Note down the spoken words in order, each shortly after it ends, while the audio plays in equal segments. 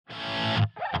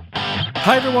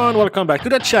Hi everyone, welcome back to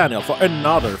the channel for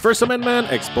another First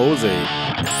Amendment expose.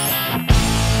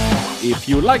 If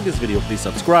you like this video, please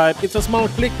subscribe. It's a small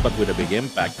click but with a big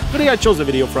impact. Today I chose a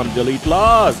video from Deleted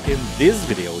Lawz. In this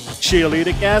video, Chille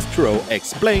DeCastro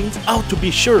explains how to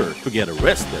be sure to get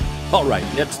arrested. Alright,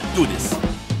 let's do this.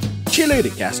 Chille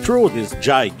DeCastro, this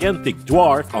gigantic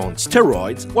dwarf on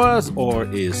steroids, was or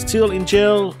is still in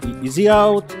jail. Is he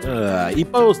out? He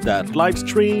posted that live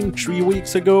stream 3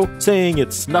 weeks ago saying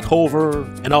it's not over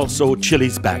and also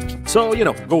Chille's back. So, you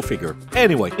know, go figure.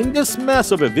 Anyway, in this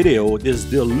mess of a video, this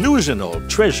delusional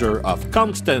treasure of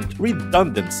constant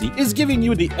redundancy is giving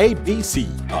you the ABC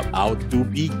of how to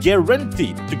be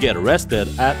guaranteed to get arrested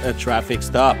at a traffic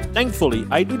stop. Thankfully,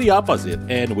 I do the opposite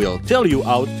and will tell you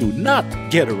how to not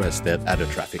get arrested at a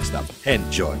traffic stop.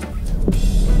 Enjoy.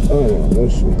 Oh,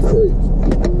 that shit crazy.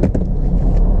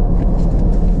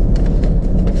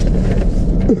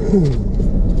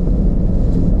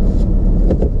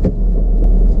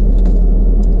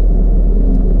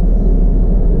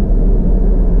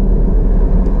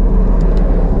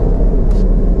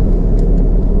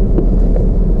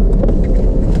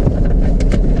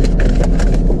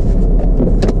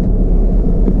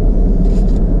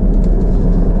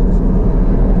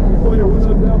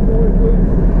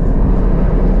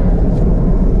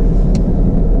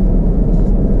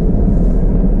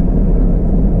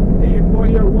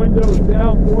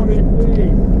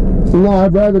 No,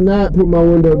 I'd rather not put my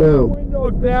window down. Window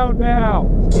down now.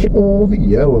 Oh,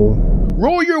 yellow.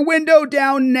 Roll your window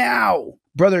down now.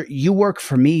 Brother, you work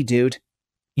for me, dude.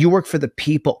 You work for the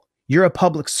people. You're a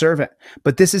public servant,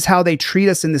 but this is how they treat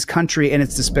us in this country, and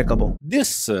it's despicable.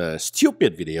 This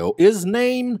stupid video is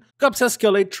named Cops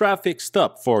Escalate Traffic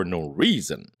Stop for No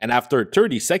Reason. And after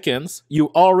 30 seconds, you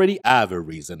already have a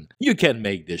reason. You can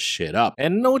make this shit up.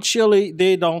 And no, Chille,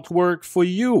 they don't work for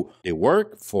you. They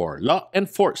work for law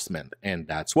enforcement. And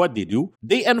that's what they do.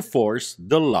 They enforce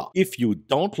the law. If you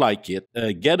don't like it,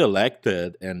 get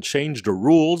elected and change the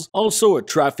rules. Also, a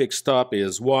traffic stop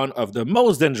is one of the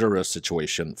most dangerous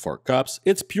situations for cops.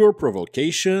 It's pure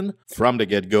provocation from the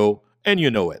get-go, and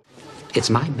you know it. It's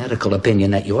my medical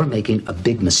opinion that you're making a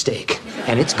big mistake,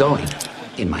 and it's going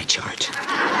in my chart.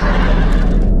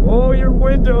 Roll your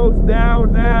windows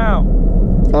down now.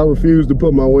 I refuse to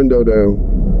put my window down.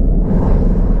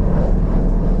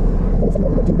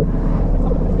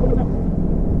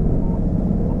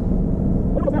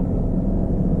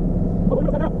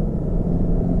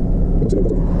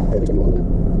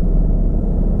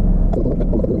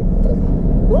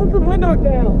 Roll the window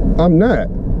down. I'm not.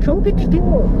 Come get the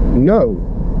door. No.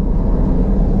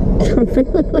 Open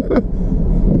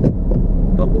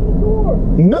the door.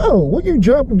 No. What you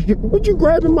jumping? What you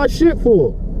grabbing my shit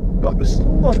for?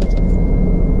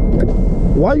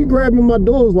 Why you grabbing my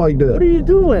doors like that? What are you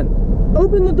doing?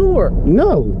 Open the door.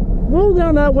 No. Roll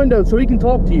down that window so he can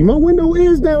talk to you. My window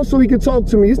is down so he can talk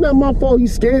to me. It's not my fault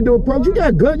he's scared to approach. You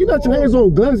got guns. You got your hands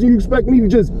on guns and you expect me to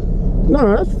just...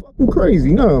 Nah, that's fucking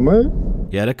crazy. Nah, man.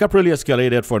 Yeah, the cop really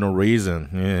escalated for no reason.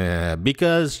 Yeah,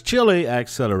 because Chille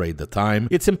accelerate the time.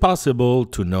 It's impossible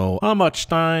to know how much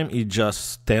time he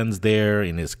just stands there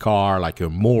in his car like a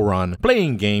moron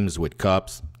playing games with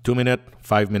cops. 2 minutes,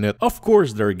 5 minutes. Of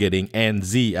course, they're getting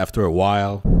antsy after a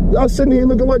while. Y'all sitting here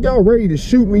looking like y'all ready to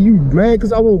shoot me. You mad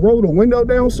because I won't roll the window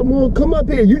down some more? Come up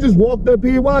here. You just walked up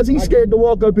here. Why is he scared to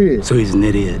walk up here? So he's an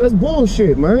idiot. That's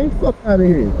bullshit, man. Fuck out of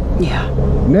here. Yeah.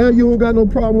 Now you don't got no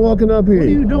problem walking up here. What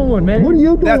are you doing, man? What are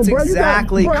you doing, That's bro?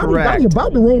 exactly correct. I was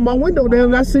about to roll my window down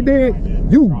and I sit there.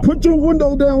 You put your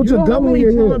window down with You your know how gun in many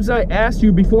your hand. times I asked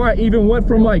you before I even went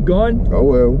for my gun? Oh,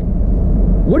 well.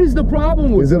 What is the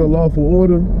problem with Is it a lawful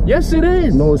order? Yes, it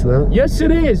is. No, it's not. Yes,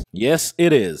 it is. Yes,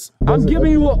 it is. I'm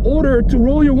giving you an order to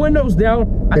roll your windows down.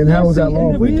 And how is that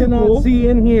lawful? We cannot see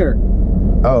in here.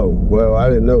 Oh, well, I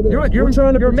didn't know that. You're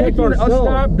trying to protect making a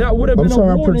stop that would have been a I'm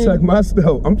trying warning. to protect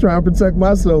myself. I'm trying to protect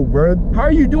myself, bro. How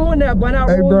are you doing that by not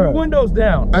rolling your windows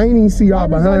down? I ain't even see y'all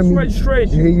behind me.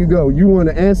 Registration. Here you go. You want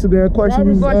to answer that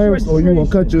question you asked, or you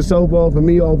want to cut yourself off and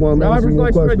me off while I'm answering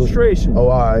your question? Registration. Oh,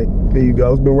 all right. Here you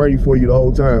go. It's been ready for you the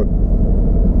whole time.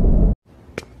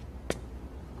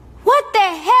 What the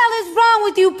hell is wrong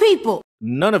with you people?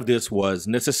 None of this was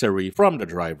necessary from the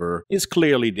driver, is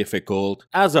clearly difficult,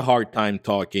 has a hard time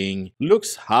talking,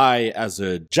 looks high as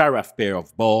a giraffe pair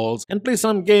of balls, and play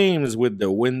some games with the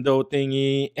window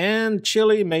thingy, and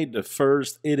Chille made the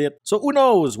first edit, so who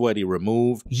knows what he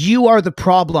removed. You are the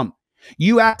problem.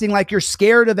 You acting like you're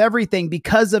scared of everything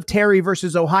because of Terry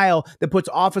versus Ohio that puts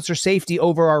officer safety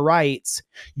over our rights.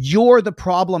 You're the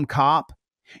problem, cop.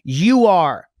 You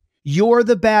are. You're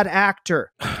the bad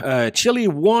actor. Chille,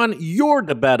 1, you're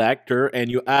the bad actor and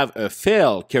you have a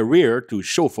failed career to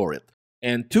show for it.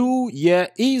 And 2, yeah,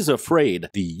 he's afraid.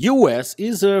 The US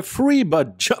is a free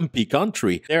but jumpy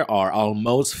country. There are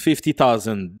almost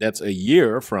 50,000 deaths a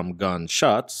year from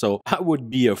gunshots, so I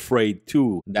would be afraid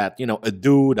too that, you know, a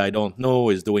dude I don't know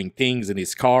is doing things in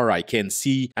his car I can't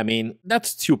see. I mean, that's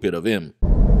stupid of him.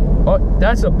 Oh,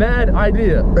 that's a bad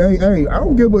idea. Hey, I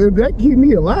don't give a if that keep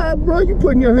me alive, bro. You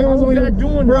putting your hands on your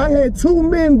doing bro. that. I had 2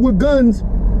 men with guns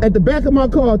at the back of my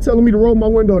car telling me to roll my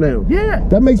window down. Yeah.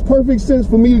 That makes perfect sense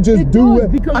for me to just do it.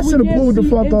 I should have pulled the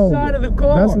fuck over. Of the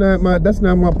car. That's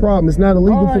not my problem. It's not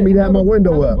illegal for me to have my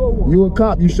window up. You a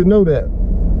cop, you should know that.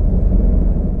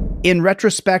 In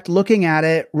retrospect, looking at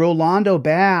it, Rolando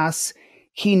Bass,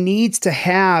 he needs to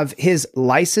have his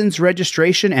license,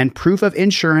 registration, and proof of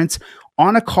insurance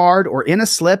on a card or in a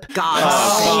slip.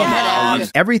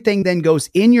 Everything then goes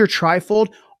in your trifold.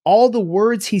 All the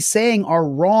words he's saying are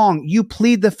wrong. You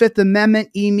plead the Fifth Amendment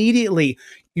immediately.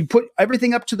 You put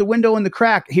everything up to the window in the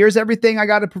crack. Here's everything I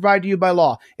got to provide to you by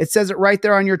law. It says it right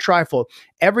there on your trifold.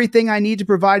 Everything I need to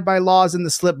provide by law is in the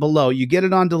slip below. You get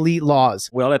it on Delete Lawz.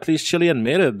 Well, at least Chille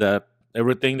admitted that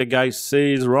everything the guy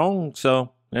says is wrong,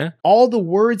 so... yeah. All the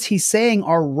words he's saying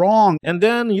are wrong. And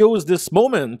then use this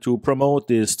moment to promote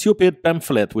this stupid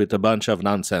pamphlet with a bunch of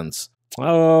nonsense.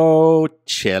 Oh,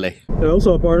 Chille. Hey, what's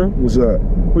up, partner? What's up?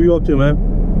 What you up to,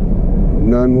 man?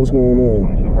 Nothing. What's going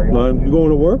on? You going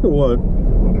to work or what?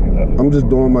 I'm just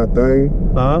doing my thing.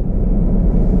 Huh?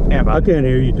 I can't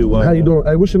hear you too well. How you doing?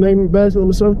 Hey, what's your name, Bass, on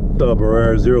the son? What's up,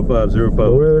 Barrera 0505.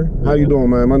 Barrera? How you doing,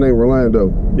 man? My name Rolando.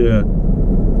 Yeah.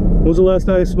 When was the last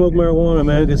time you smoked marijuana,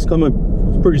 man? It's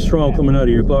pretty strong coming out of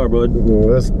your car, bud.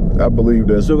 Well, I believe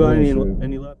that. Still got any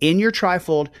left? In your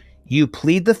trifold, you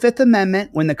plead the Fifth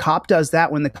Amendment. When the cop does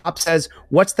that, when the cop says,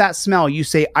 "What's that smell?" you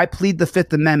say, "I plead the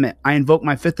Fifth Amendment. I invoke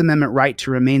my Fifth Amendment right to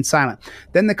remain silent."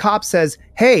 Then the cop says,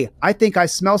 "Hey, I think I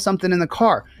smell something in the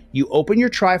car." You open your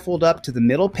trifold up to the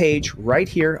middle page right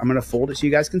here. I'm going to fold it so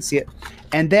you guys can see it.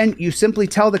 And then you simply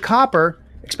tell the copper,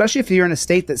 especially if you're in a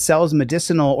state that sells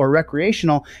medicinal or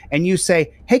recreational, and you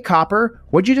say, "Hey, copper,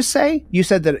 what'd you just say? You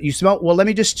said that you smell." Well, let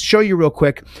me just show you real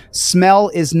quick. Smell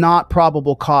is not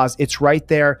probable cause. It's right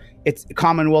there. It's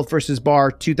Commonwealth versus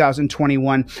Barr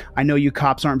 2021. I know you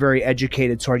cops aren't very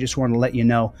educated, so I just want to let you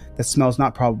know that smell's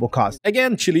not probable cause.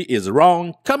 Again, Chille is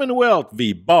wrong. Commonwealth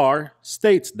v. Barr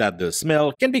states that the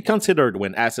smell can be considered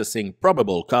when assessing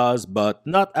probable cause, but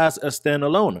not as a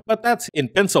standalone. But that's in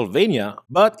Pennsylvania,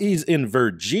 but he's in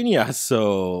Virginia,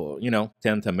 so, you know,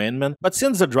 10th Amendment. But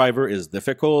since the driver is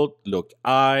difficult, look,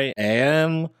 I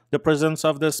am the presence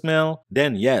of the smell,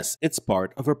 then yes, it's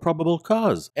part of a probable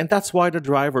cause. And that's why the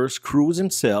driver screws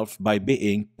himself by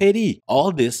being petty.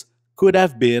 All this could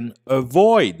have been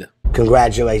avoided.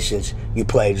 Congratulations, you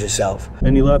played yourself.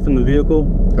 Any left in the vehicle?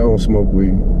 I don't smoke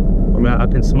weed. I mean, I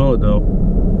can smell it though.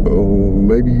 Oh,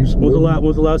 maybe you smoke.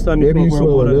 When's the last time you smoked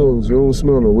marijuana? You don't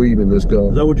smell no weed in this car.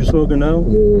 Is that what you're smoking now?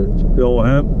 Yeah. The old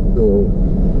hemp? No.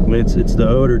 I mean, it's the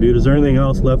odor, dude. Is there anything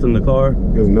else left in the car?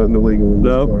 There's nothing illegal in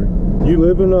this car. You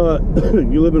live in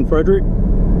you live in Frederick?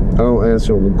 I don't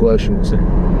answer the questions.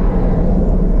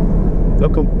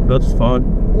 Okay, that's fine.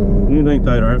 You think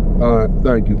that, all right? All right,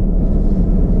 thank you.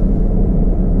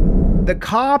 The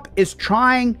cop is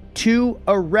trying to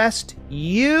arrest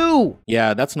you.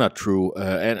 Yeah, that's not true.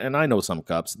 And I know some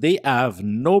cops. They have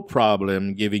no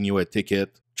problem giving you a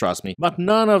ticket. Trust me. But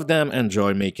none of them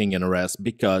enjoy making an arrest,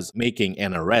 because making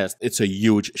an arrest, it's a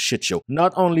huge shit show.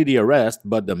 Not only the arrest,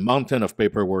 but the mountain of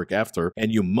paperwork after,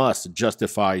 and you must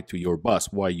justify to your boss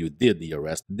why you did the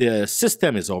arrest. The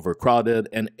system is overcrowded,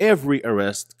 and every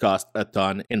arrest costs a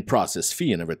ton in process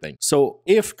fee and everything. So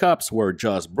if cops were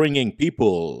just bringing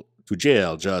people to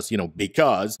jail just, you know,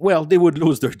 because, well, they would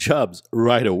lose their jobs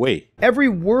right away. Every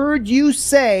word you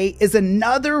say is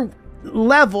another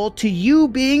level to you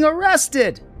being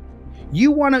arrested. You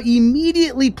want to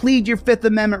immediately plead your Fifth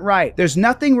Amendment right. There's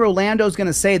nothing Rolando's going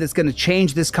to say that's going to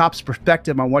change this cop's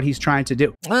perspective on what he's trying to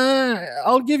do.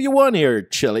 I'll give you one here,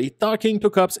 Chille. Talking to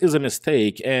cops is a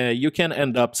mistake. You can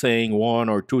end up saying one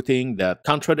or two things that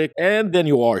contradict, and then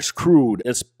you are screwed,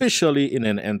 especially in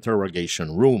an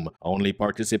interrogation room. Only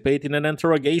participate in an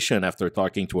interrogation after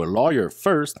talking to a lawyer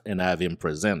first and have him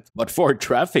present. But for a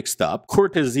traffic stop,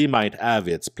 courtesy might have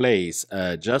its place.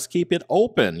 Just keep it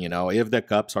open, you know, if the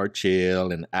cops are chill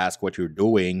and ask what you're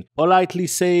doing. Politely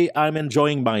say, "I'm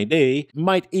enjoying my day,"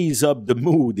 might ease up the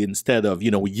mood instead of,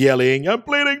 you know, yelling, "I'm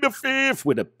pleading the Fifth,"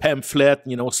 with a pamphlet,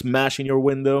 you know, smashing your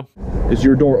window. Is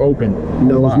your door open?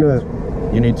 No, it's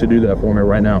not. You need to do that for me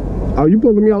right now. Are you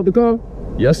pulling me out the car?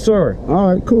 Yes, sir.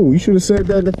 All right, cool. You should have said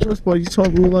that in the first place. You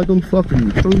talking to me like I'm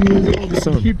fucking 3 years old or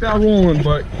something. Keep that rolling,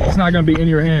 but it's not gonna be in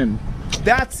your hand.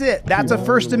 That's it. That's a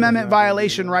First Amendment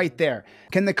violation right there.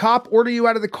 Can the cop order you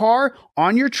out of the car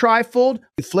on your trifold?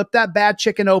 You flip that bad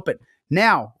chicken open.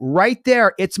 Now, right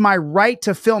there, it's my right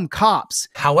to film cops.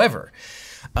 However,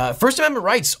 First Amendment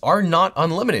rights are not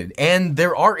unlimited, and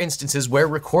there are instances where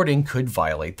recording could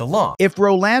violate the law. If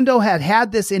Rolando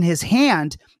had this in his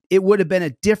hand, it would have been a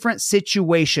different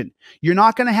situation. You're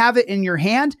not going to have it in your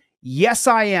hand? Yes,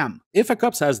 I am. If a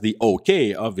cop has the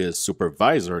okay of his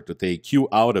supervisor to take you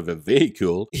out of a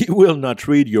vehicle, he will not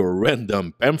read your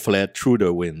random pamphlet through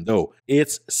the window.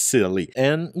 It's silly.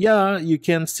 And yeah, you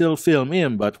can still film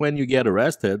him, but when you get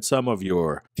arrested, some of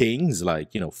your things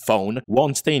like, phone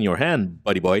won't stay in your hand,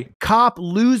 buddy boy. Cop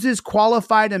loses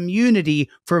qualified immunity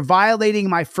for violating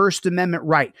my First Amendment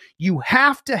right. You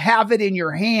have to have it in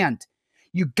your hand.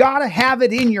 You gotta have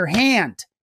it in your hand.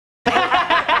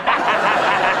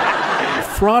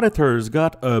 Frauditors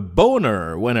got a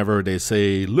boner whenever they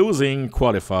say losing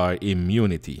qualified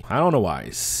immunity. I don't know why.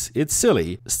 It's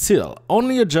silly. Still,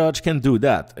 only a judge can do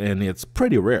that, and it's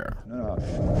pretty rare.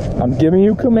 I'm giving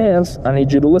you commands. I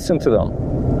need you to listen to them.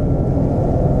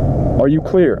 Are you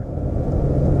clear?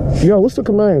 Yo, what's the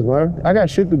commands, man? I got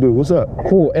shit to do. What's up?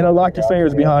 Cool. Interlock your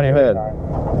fingers behind your head.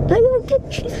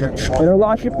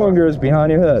 Interlock your fingers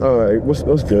behind your head. All right, what's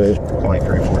good?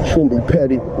 Shouldn't be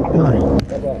petty.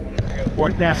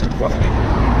 What nasty fuck?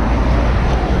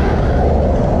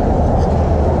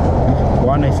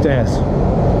 Why they stance?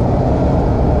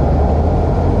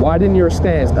 Why didn't your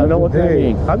stance? I know what that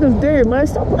means. I just did, man.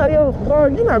 Stop playing, yo, bro.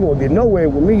 You're not gonna get nowhere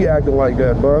with me acting like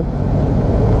that, bro.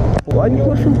 Why you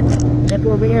pushing that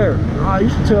over here? You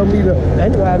should tell me that.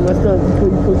 Anyway, I messed up before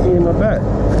you put me in my back.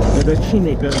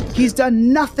 He's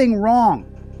done nothing wrong.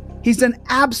 He's done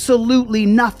absolutely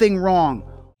nothing wrong.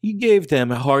 He gave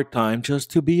them a hard time just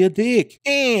to be a dick.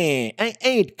 I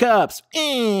hate cops.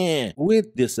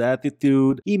 With this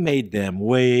attitude, he made them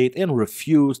wait and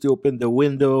refuse to open the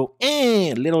window.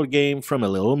 Little game from a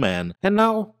little man. And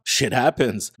now, shit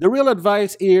happens. The real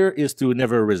advice here is to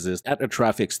never resist at a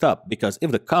traffic stop, because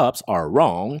if the cops are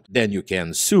wrong, then you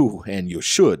can sue, and you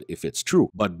should if it's true.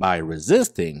 But by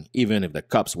resisting, even if the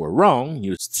cops were wrong,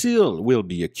 you still will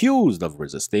be accused of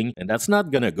resisting, and that's not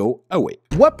gonna go away.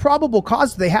 What probable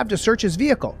cause do they have to search his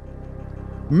vehicle?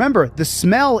 Remember, the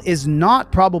smell is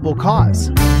not probable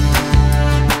cause.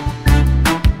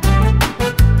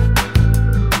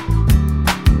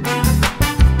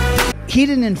 He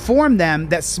didn't inform them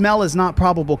that smell is not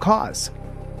probable cause.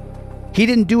 He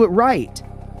didn't do it right.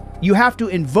 You have to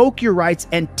invoke your rights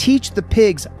and teach the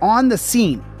pigs on the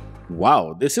scene.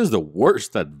 Wow, this is the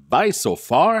worst advice so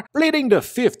far. Pleading the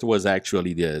fifth was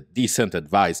actually the decent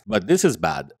advice, but this is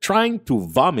bad. Trying to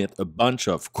vomit a bunch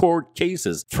of court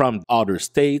cases from other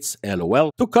states,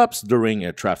 LOL, to cops during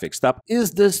a traffic stop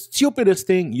is the stupidest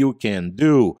thing you can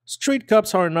do. Street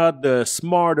cops are not the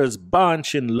smartest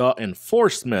bunch in law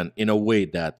enforcement in a way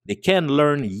that they can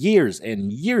learn years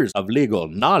and years of legal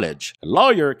knowledge. A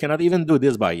lawyer cannot even do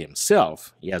this by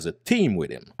himself. He has a team with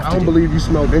him. I don't believe you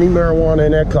smelled any marijuana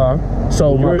in that car.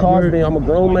 So my car's being, I'm a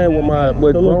grown man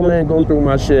with grown man going through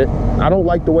my shit. I don't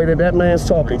like the way that man's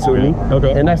talking to me.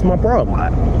 Okay. And that's my problem.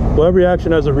 Well, every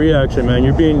action has a reaction, man.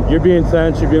 You're being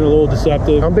tense, you're being a little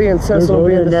deceptive. I'm being tense, I'm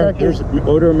being deceptive. There's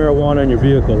odor of marijuana in your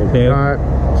vehicle, okay? All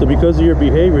right. So because of your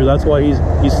behavior, that's why he's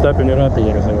stepping it up a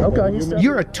little bit. Okay.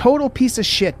 You're a total piece of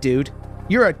shit, dude.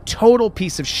 You're a total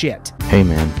piece of shit. Hey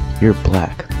man, you're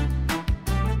black.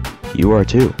 You are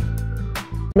too.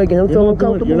 Making him feel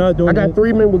uncomfortable. I got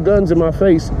 3 men with guns in my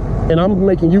face, and I'm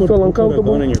making you feel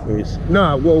uncomfortable. Gun in your face.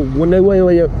 Nah, well, when they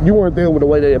you weren't there with the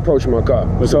way they approached my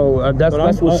car. So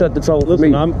that's what set the tone for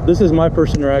me. This is my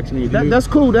first interaction with you. That's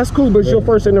cool, but it's your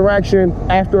first interaction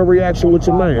after a reaction with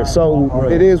your man. So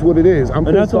it is what it is. I'm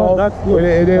pissed off.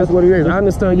 It is what it is. I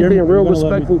understand you're being real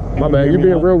respectful. My bad. You're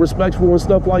being real respectful and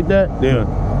stuff like that. Yeah.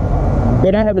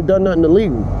 But I haven't done nothing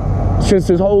illegal since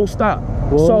his whole stop.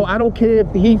 So I don't care if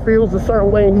he feels a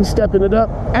certain way and he's stepping it up.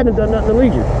 I haven't done nothing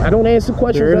illegal. I don't answer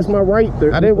questions. That's my right.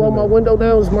 I didn't roll my window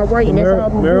down. It's my right. And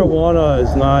marijuana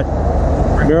is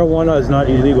not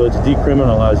illegal. It's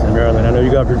decriminalized in Maryland. I know you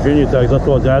got Virginia tags. That's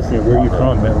what I was asking you. Where are you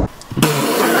from, man?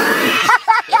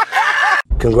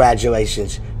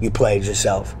 Congratulations, you played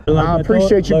yourself. I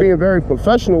appreciate you being very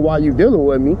professional while you dealing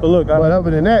with me. But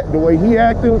other than that, the way he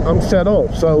acting, I'm set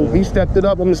off. So he stepped it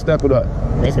up, I'm gonna step it up.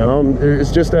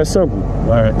 It's just that simple.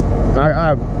 All right.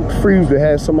 I refuse to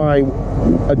have somebody,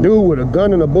 a dude with a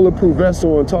gun and a bulletproof vest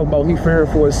on, and talk about he fearing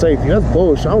for his safety. That's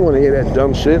bullshit. I don't want to hear that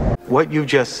dumb shit. What you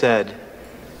just said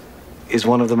is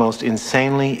one of the most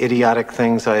insanely idiotic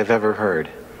things I have ever heard.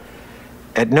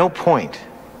 At no point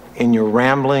in your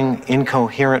rambling,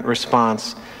 incoherent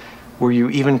response were you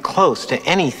even close to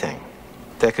anything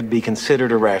that could be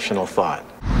considered a rational thought.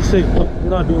 Say, look, we're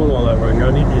not doing all that right here.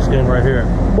 I need you to stand right here.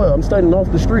 Well, I'm standing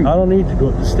off the street. I don't need to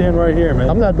go. Just stand right here, man.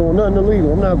 I'm not doing nothing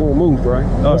illegal. I'm not going to move, right?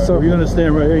 All right, you're going to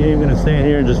stand right here. You ain't going to stand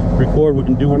here and just record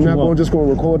and do what you want. I'm not just going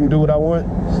to record and do what I want.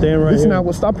 Stand right here. Not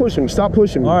what. Stop pushing me. Stop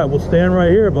pushing me. All right, well, stand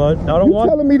right here, bud. I don't want.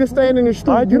 You're telling me to stand in the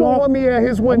street. You don't want me at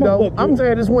his window. I'm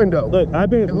at his window. Look, I've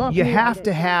been. You have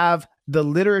to have the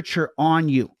literature on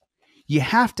you. You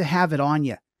have to have it on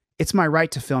you. It's my right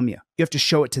to film you. You have to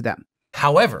show it to them.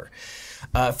 However,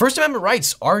 First Amendment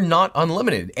rights are not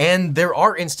unlimited, and there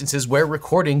are instances where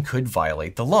recording could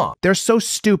violate the law. They're so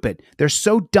stupid. They're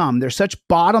so dumb. They're such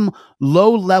bottom,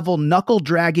 low-level,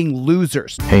 knuckle-dragging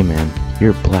losers. Hey man,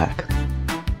 you're black.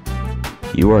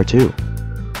 You are too.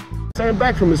 Stand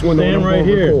back from this window. Stand right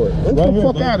here. Get the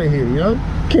fuck out of here, yo.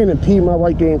 Can't impede my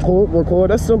right to record.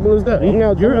 That's simple as that.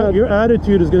 Your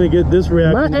attitude is going to get this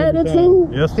reaction. My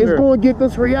attitude is going to get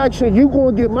this reaction. You're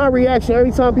going to get my reaction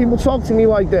every time people talk to me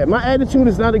like that. My attitude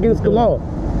is not against the law.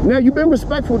 Now, you've been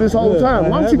respectful this whole time.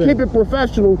 Why don't you keep it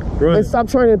professional and stop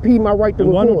trying to impede my right to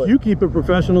record? Why don't you keep it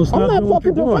professional? I'm not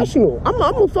fucking professional. I'm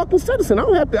a fucking citizen. I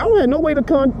don't have no way to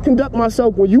conduct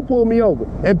myself when you pull me over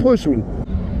and push me.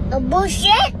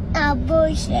 Bullshit.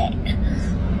 Bullshit.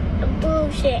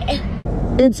 Bullshit.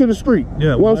 Into the street.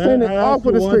 Yeah, well, I'm standing off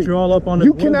of the street.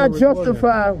 You cannot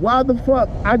justify why the fuck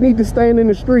I need to stand in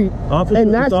the street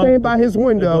and not stand by his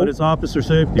window. But it's officer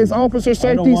safety. It's officer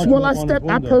safety. Well,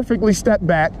 I perfectly stepped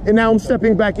back, and now I'm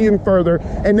stepping back even further,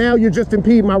 and now you're just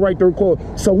impeding my right to record.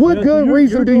 So what good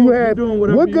reason do you have?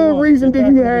 What good reason do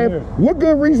you have? What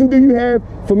good reason do you have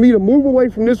for me to move away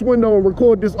from this window and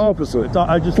record this officer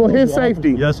for his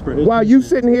safety? Yes, for his while you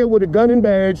sitting here with a gun and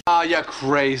badge. Oh, you're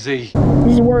crazy. You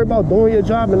just worry about doing your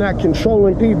job and not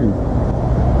controlling people.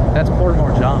 That's part of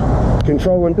our job.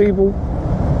 Controlling people?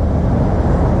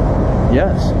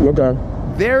 Yes. Okay.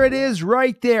 There it is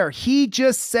right there. He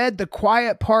just said the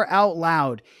quiet part out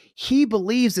loud. He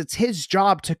believes it's his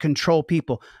job to control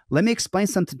people. Let me explain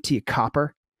something to you,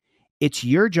 copper. It's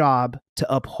your job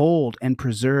to uphold and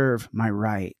preserve my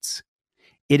rights.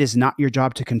 It is not your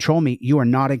job to control me. You are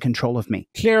not in control of me.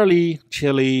 Clearly,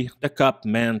 Chille, the cop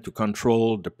meant to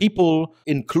control the people,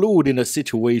 include in a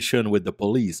situation with the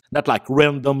police. Not like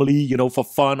randomly, for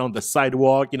fun on the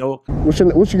sidewalk,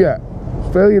 What you got?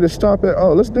 Failure to stop at,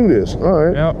 let's do this. All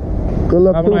right. Yep. Good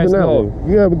luck proving that one.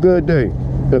 You have a good day.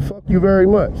 And fuck you very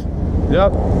much.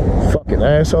 Yep. Fucking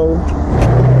asshole.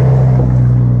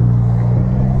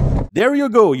 There you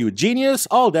go, you genius.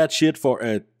 All that shit for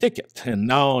a ticket. And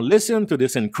now listen to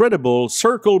this incredible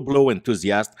circle blow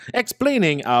enthusiast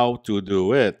explaining how to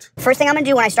do it. First thing I'm going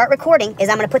to do when I start recording is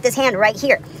I'm going to put this hand right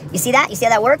here. You see that? You see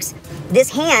how that works? This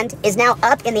hand is now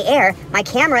up in the air. My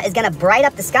camera is going to bright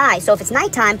up the sky. So if it's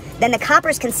nighttime, then the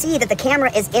coppers can see that the camera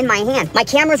is in my hand. My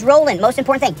camera's rolling. Most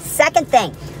important thing. Second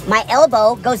thing, my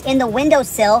elbow goes in the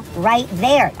windowsill right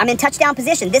there. I'm in touchdown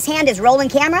position. This hand is rolling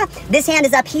camera. This hand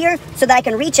is up here so that I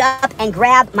can reach up and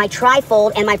grab my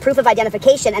trifold and my proof of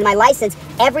identification and my license.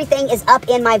 Everything is up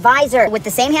in my visor. With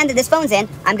the same hand that this phone's in,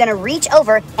 I'm going to reach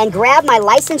over and grab my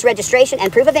license, registration,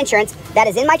 and proof of insurance that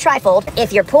is in my trifold.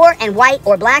 If you're poor and white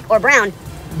or black or brown,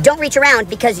 don't reach around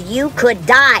because you could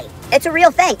die. It's a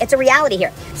real thing. It's a reality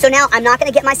here. So now I'm not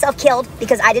going to get myself killed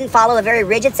because I didn't follow a very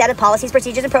rigid set of policies,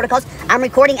 procedures, and protocols. I'm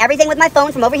recording everything with my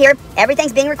phone from over here.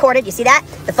 Everything's being recorded. You see that?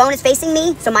 The phone is facing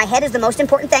me, so my head is the most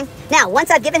important thing. Now,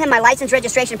 once I've given him my license,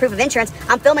 registration, proof of insurance,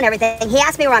 I'm filming everything. He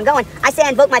asked me where I'm going. I say I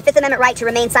invoke my Fifth Amendment right to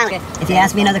remain silent. If you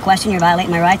ask me another question, you're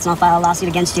violating my rights, and I'll file a lawsuit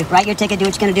against you. Write your ticket, do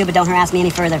what you're going to do, but don't harass me any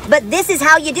further. But this is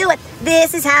how you do it.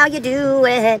 This is how you do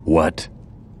it. What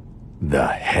the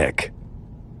heck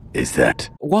is that?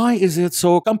 Why is it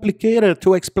so complicated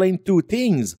to explain two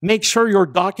things? Make sure your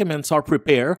documents are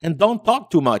prepared and don't talk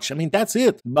too much. I mean, that's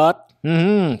it. But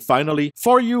finally,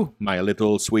 for you, my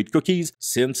little sweet cookies,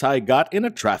 since I got in a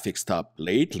traffic stop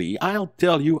lately, I'll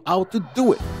tell you how to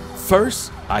do it.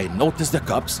 First, I notice the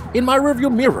cops in my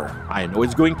rearview mirror. I know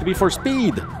it's going to be for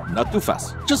speed, not too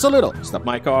fast, just a little. Stop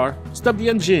my car, stop the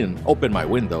engine, open my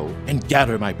window, and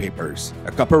gather my papers.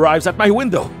 A cop arrives at my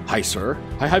window. Hi, sir.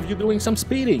 I have you doing some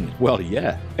speeding. Well,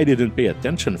 yeah, I didn't pay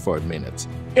attention for a minute.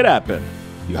 It happened.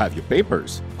 You have your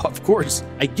papers? Of course,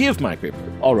 I give my paper.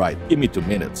 All right, give me 2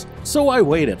 minutes. So I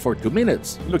waited for 2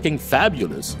 minutes, looking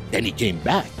fabulous. Then he came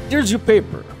back. Here's your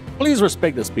paper. Please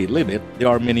respect the speed limit. There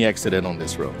are many accidents on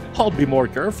this road. I'll be more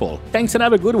careful. Thanks and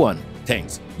have a good one.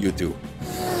 Thanks, you too.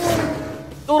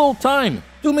 Total time,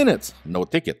 2 minutes, no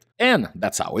ticket. And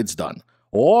that's how it's done.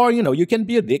 Or, you can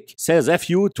be a dick, says F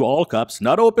you to all cops,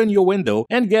 not open your window,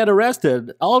 and get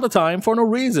arrested all the time for no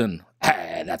reason.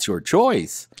 That's your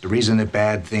choice. The reason that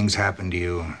bad things happen to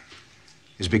you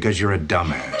is because you're a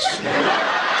dumbass.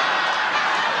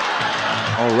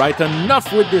 Alright,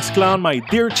 enough with this clown, my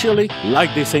dear Chille,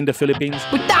 like they say in the Philippines.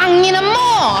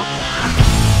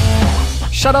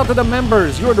 Shout out to the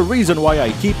members, you're the reason why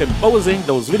I keep imposing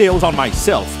those videos on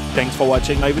myself. Thanks for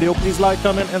watching my video, please like,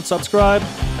 comment, and subscribe.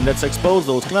 And let's expose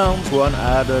those clowns one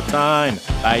at a time.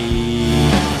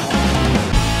 Bye!